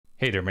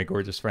Hey there, my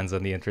gorgeous friends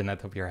on the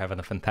internet. Hope you're having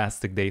a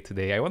fantastic day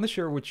today. I want to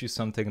share with you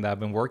something that I've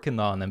been working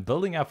on and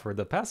building up for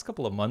the past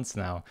couple of months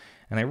now.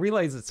 And I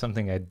realize it's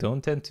something I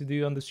don't tend to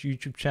do on this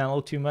YouTube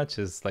channel too much,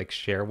 is like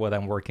share what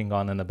I'm working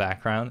on in the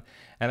background.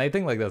 And I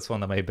think like that's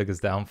one of my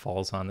biggest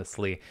downfalls,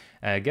 honestly.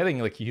 Getting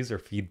like user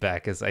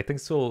feedback is, I think,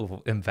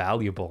 so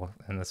invaluable.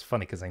 And it's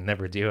funny because I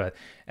never do it.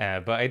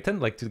 But I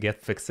tend like to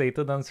get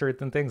fixated on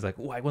certain things, like,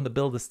 oh, I want to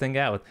build this thing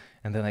out.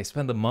 And then I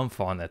spend a month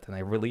on it and I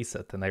release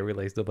it and I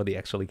realize nobody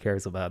actually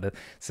cares about it.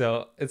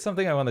 So it's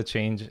something I want to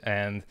change,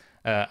 and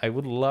I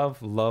would love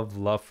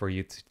for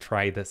you to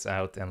try this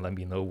out and let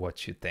me know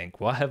what you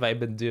think. What have I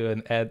been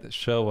doing? Ed,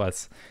 show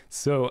us.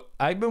 So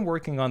I've been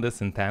working on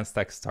this in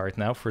Tanstack Start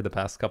now for the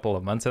past couple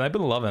of months, and I've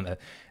been loving it.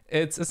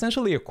 It's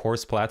essentially a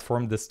course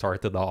platform this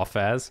started off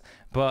as,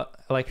 but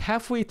like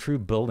halfway through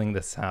building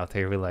this out, I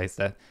realized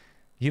that,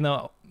 you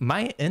know,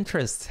 my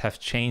interests have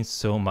changed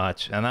so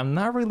much, and I'm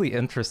not really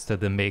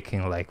interested in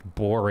making like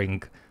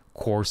boring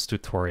course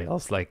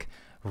tutorials like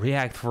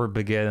React for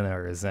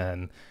beginners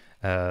and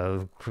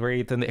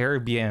create an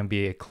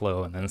Airbnb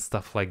clone and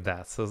stuff like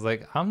that. So it's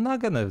like, I'm not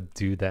gonna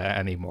do that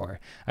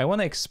anymore. I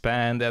want to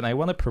expand, and I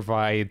want to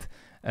provide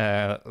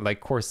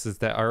like courses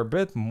that are a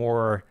bit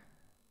more,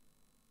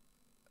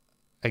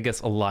 I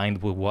guess,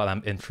 aligned with what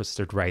I'm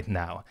interested right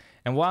now.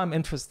 And what I'm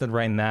interested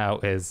right now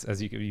is,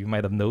 as you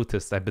might have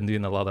noticed, I've been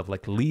doing a lot of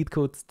like lead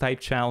code type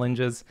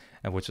challenges,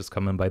 which is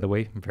coming, by the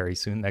way, very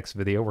soon. Next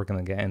video, we're going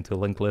to get into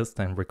linked list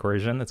and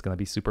recursion. It's going to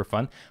be super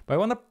fun. But I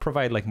want to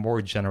provide like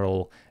more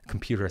general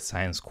computer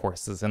science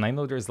courses. And I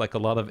know there's like a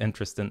lot of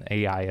interest in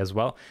AI as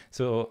well.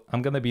 So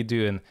I'm going to be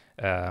doing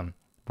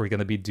we're going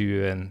to be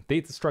doing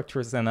data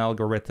structures and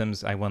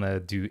algorithms. I want to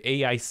do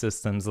AI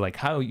systems, like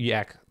how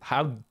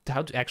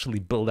to actually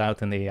build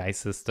out an AI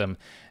system,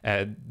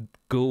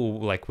 go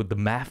like with the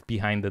math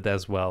behind it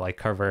as well. I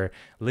cover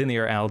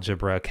linear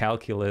algebra,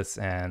 calculus,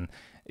 and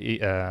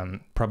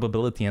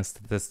probability and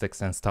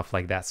statistics and stuff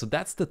like that. So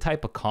that's the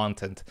type of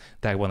content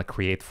that I want to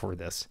create for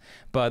this.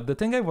 But the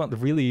thing I want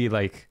really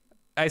like,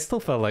 I still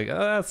felt like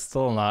that's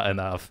still not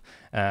enough,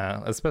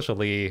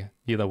 especially,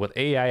 you know, with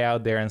AI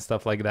out there and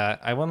stuff like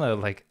that. I want to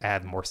like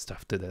add more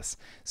stuff to this.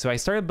 So I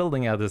started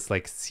building out this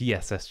like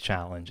CSS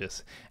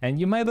challenges, and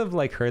you might have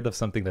like heard of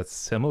something that's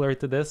similar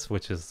to this,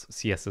 which is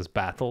CSS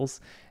Battles.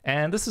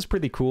 And this is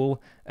pretty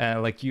cool.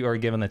 Like you are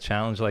given a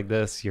challenge like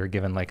this, you're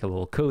given like a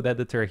little code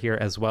editor here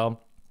as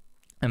well.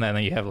 And then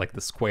you have like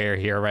the square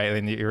here, right?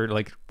 And you're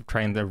like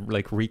trying to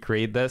like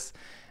recreate this.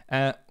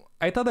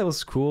 I thought that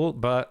was cool,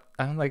 but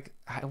I'm like,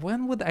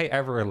 when would I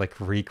ever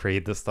like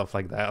recreate this stuff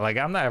like that? Like,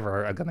 I'm not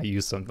ever gonna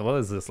use something. What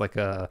is this, like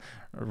a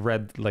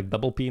red like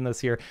double penis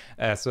here?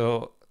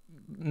 So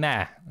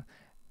nah.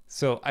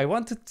 So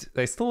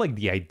I still like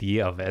the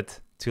idea of it,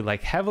 to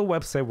like have a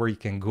website where you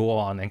can go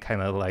on and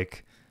kind of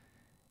like,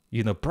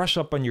 you know, brush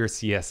up on your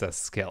CSS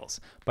skills.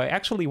 But I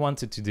actually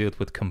wanted to do it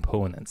with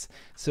components.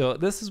 So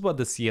this is what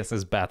the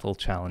CSS Battle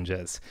Challenge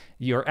is.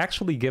 You're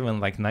actually given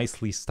like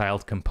nicely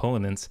styled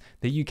components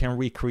that you can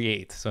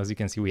recreate. So as you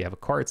can see, we have a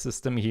card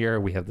system here.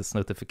 We have this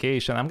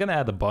notification. I'm gonna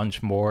add a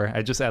bunch more.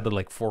 I just added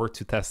like 4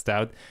 to test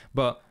out,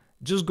 but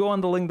just go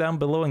on the link down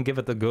below and give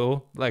it a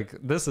go. Like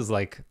this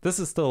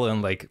is still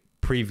in like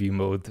preview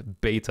mode,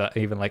 beta,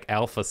 even like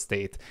alpha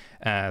state.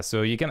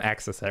 So you can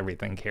access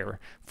everything here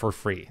for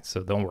free.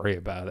 So don't worry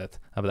about it.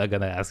 I'm not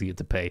gonna ask you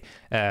to pay.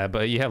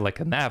 But you have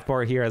like a nav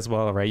bar here as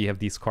well, right? You have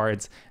these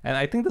cards. And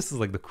I think this is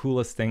like the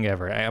coolest thing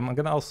ever. I'm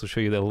gonna also show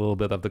you a little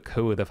bit of the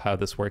code of how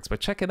this works, but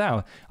check it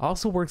out. It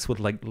also works with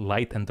like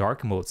light and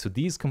dark mode. So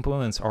these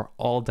components are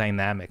all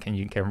dynamic and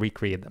you can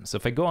recreate them. So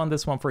if I go on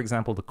this one, for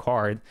example, the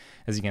card,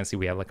 as you can see,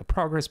 we have like a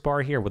progress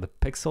bar here with a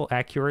pixel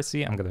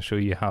accuracy. I'm gonna show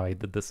you how I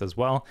did this as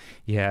well.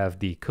 You have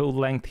the code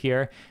length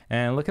here,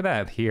 and look at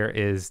that. Here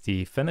is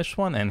the finished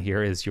one, and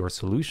here is your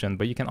solution.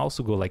 But you can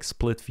also go like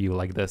split view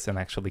like this and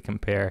actually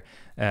compare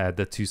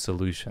the two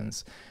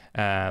solutions.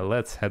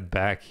 Let's head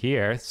back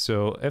here.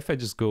 So if I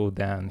just go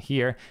down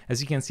here,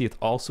 as you can see, it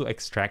also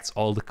extracts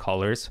all the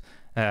colors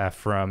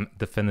from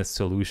the finished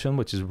solution,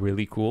 which is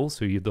really cool.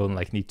 So you don't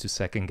like need to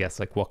second guess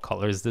like what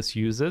colors this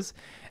uses.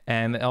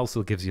 And it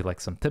also gives you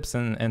like some tips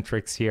and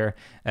tricks here.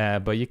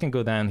 But you can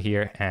go down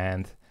here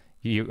and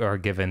you are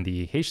given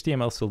the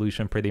HTML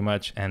solution pretty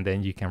much, and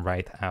then you can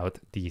write out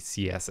the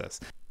CSS.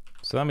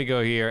 So let me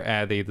go here,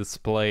 add a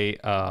display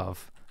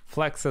of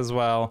flex as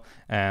well,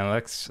 and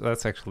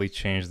let's actually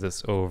change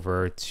this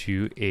over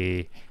to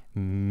a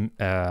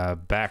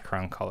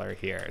background color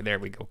here. There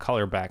we go,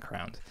 color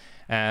background.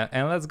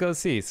 And let's go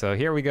see. So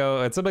here we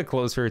go. It's a bit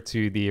closer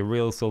to the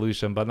real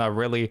solution, but not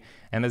really.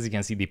 And as you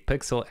can see, the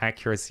pixel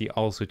accuracy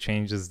also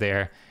changes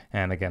there.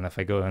 And again, if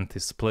I go into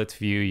split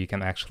view, you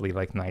can actually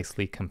like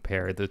nicely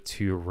compare the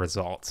two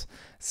results.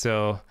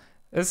 So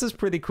this is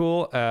pretty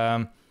cool.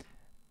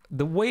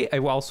 The way I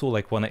also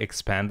like want to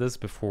expand this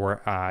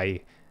before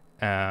I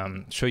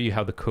show you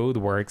how the code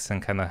works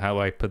and kind of how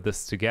I put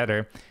this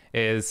together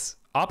is,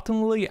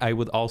 optimally, I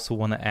would also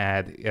want to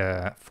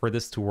add, for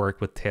this to work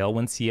with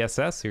Tailwind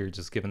CSS, so you're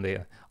just given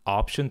the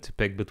option to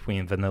pick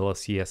between vanilla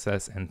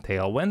CSS and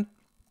Tailwind.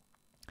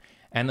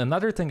 And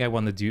another thing I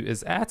want to do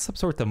is add some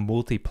sort of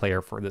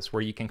multiplayer for this,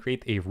 where you can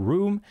create a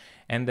room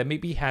and then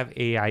maybe have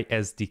AI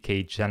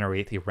SDK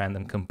generate a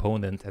random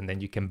component, and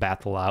then you can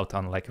battle out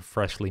on like a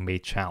freshly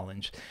made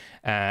challenge.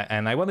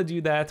 And I want to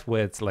do that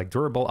with like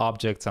durable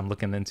objects. I'm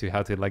looking into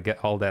how to like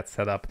get all that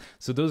set up.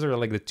 So those are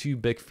like the two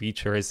big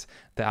features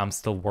that I'm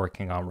still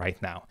working on right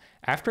now.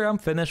 After I'm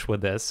finished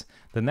with this,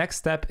 the next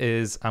step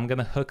is I'm going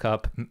to hook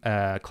up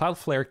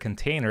Cloudflare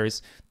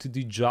containers to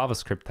do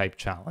JavaScript type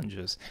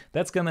challenges.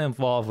 That's going to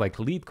involve like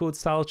lead code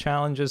style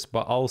challenges,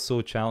 but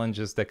also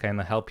challenges that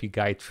kind of help you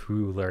guide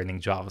through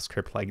learning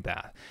JavaScript like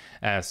that.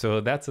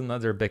 So that's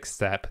another big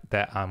step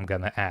that I'm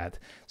going to add.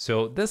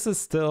 So this is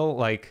still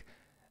like,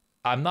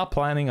 I'm not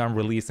planning on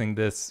releasing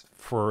this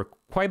for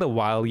quite a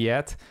while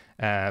yet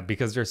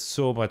because there's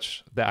so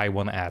much that I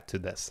want to add to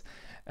this.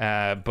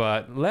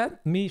 But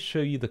let me show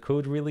you the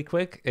code really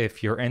quick.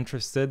 If you're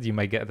interested, you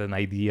might get an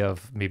idea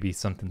of maybe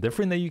something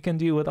different that you can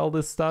do with all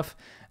this stuff.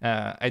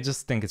 I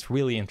just think it's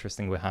really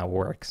interesting with how it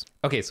works.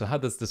 Okay, so how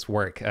does this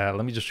work?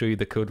 Let me just show you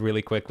the code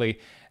really quickly.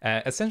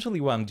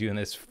 Essentially what I'm doing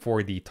is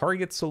for the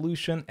target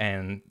solution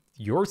and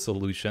your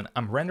solution,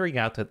 I'm rendering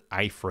out an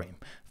iframe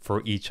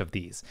for each of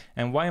these.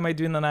 And why am I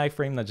doing an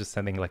iframe, not just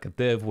sending like a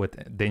div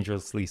with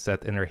dangerously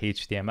set inner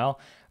HTML?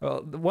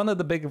 Well, one of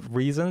the big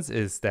reasons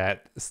is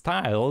that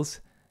styles,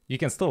 you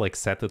can still like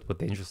set it with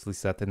dangerously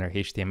set inner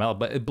HTML,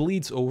 but it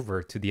bleeds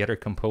over to the other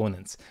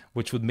components,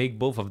 which would make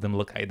both of them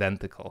look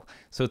identical.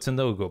 So it's a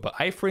no-go, but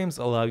iframes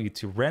allow you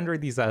to render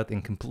these out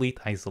in complete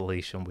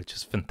isolation, which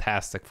is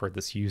fantastic for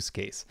this use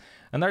case.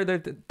 Another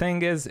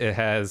thing is it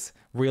has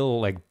real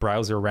like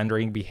browser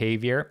rendering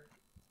behavior.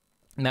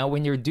 Now,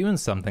 when you're doing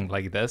something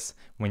like this,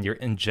 when you're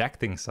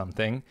injecting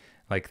something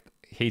like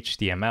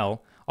HTML,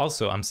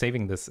 also, I'm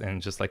saving this in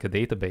just like a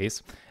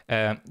database.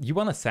 You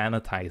want to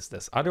sanitize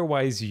this.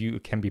 Otherwise, you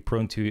can be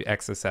prone to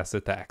XSS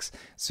attacks.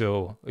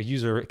 So a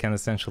user can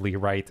essentially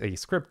write a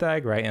script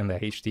tag right in the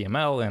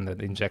HTML and then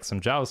inject some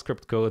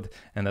JavaScript code,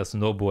 and that's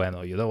no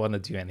bueno. You don't want to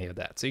do any of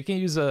that. So you can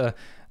use a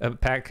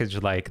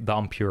package like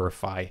DOM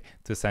Purify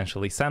to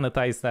essentially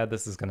sanitize that.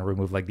 This is going to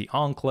remove like the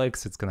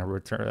on-clicks. It's going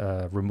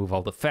to remove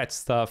all the fetch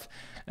stuff,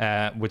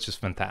 which is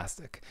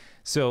fantastic.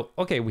 So,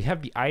 okay, we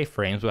have the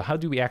iframes, but how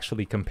do we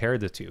actually compare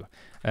the two?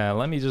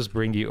 Let me just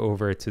bring you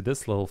over to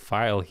this little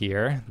file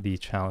here, the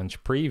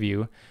challenge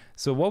preview.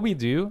 So what we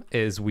do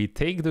is we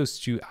take those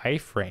two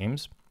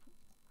iframes,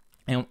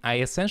 and I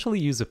essentially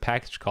use a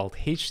package called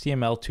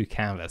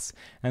HTML2Canvas.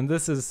 And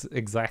this is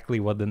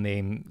exactly what the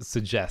name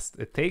suggests.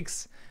 It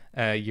takes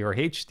your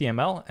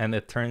HTML and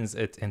it turns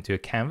it into a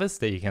canvas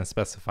that you can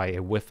specify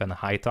a width and a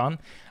height on.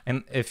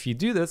 And if you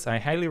do this, I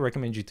highly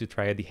recommend you to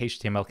try the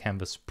HTML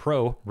Canvas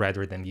Pro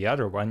rather than the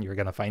other one. You're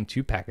going to find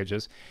two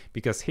packages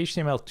because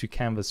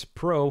HTML2Canvas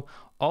Pro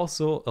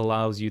also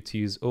allows you to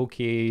use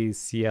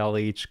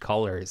OKCLH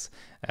colors,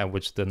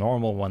 which the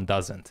normal one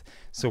doesn't.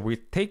 So we're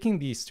taking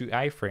these two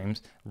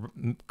iframes,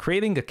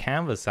 creating a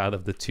canvas out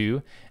of the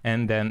two,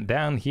 and then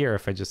down here,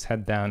 if I just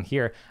head down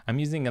here, I'm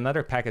using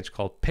another package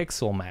called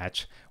Pixel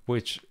Match,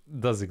 which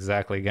does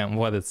exactly again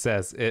what it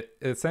says. It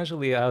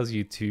essentially allows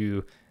you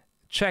to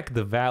check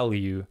the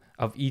value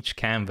of each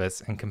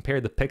canvas and compare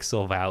the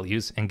pixel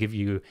values and give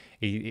you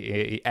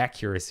a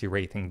accuracy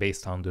rating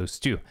based on those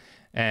two.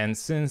 And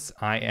since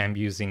I am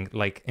using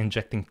like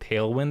injecting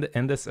Tailwind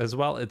in this as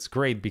well, it's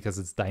great because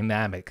it's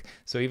dynamic.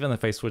 So even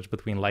if I switch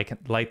between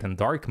light and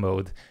dark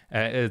mode,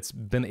 it's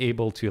been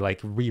able to like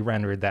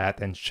re-render that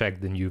and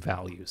check the new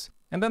values.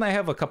 And then I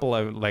have a couple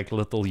of like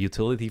little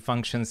utility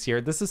functions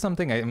here. This is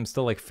something I'm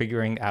still like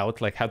figuring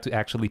out, like how to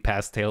actually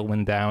pass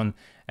Tailwind down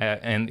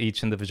in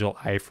each individual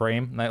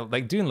iframe. Now,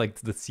 like doing like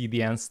the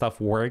CDN stuff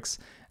works,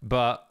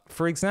 but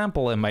for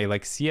example, in my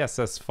like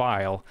CSS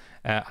file,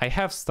 I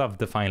have stuff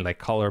defined like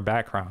color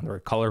background or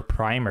color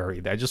primary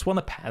that I just want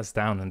to pass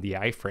down in the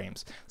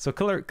iframes. So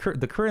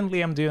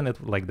currently I'm doing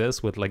it like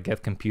this with like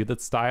get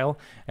computed style,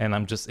 and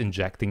I'm just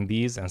injecting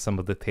these and some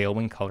of the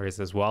Tailwind colors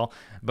as well.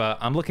 But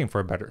I'm looking for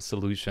a better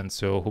solution,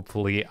 so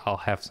hopefully I'll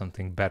have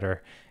something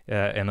better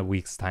in a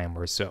week's time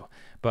or so.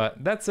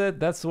 But that's it.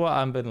 That's what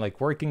I've been like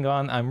working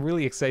on. I'm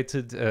really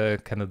excited,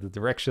 kind of the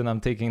direction I'm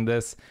taking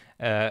this.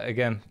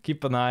 Again,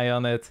 keep an eye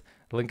on it.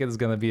 Link is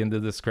going to be in the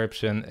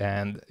description,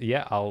 and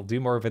yeah, I'll do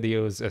more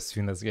videos as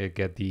soon as I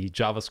get the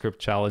JavaScript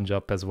challenge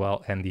up as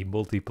well and the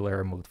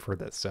multiplayer mode for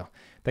this. So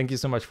thank you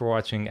so much for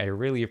watching. I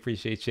really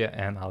appreciate you,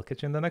 and I'll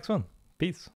catch you in the next one. Peace.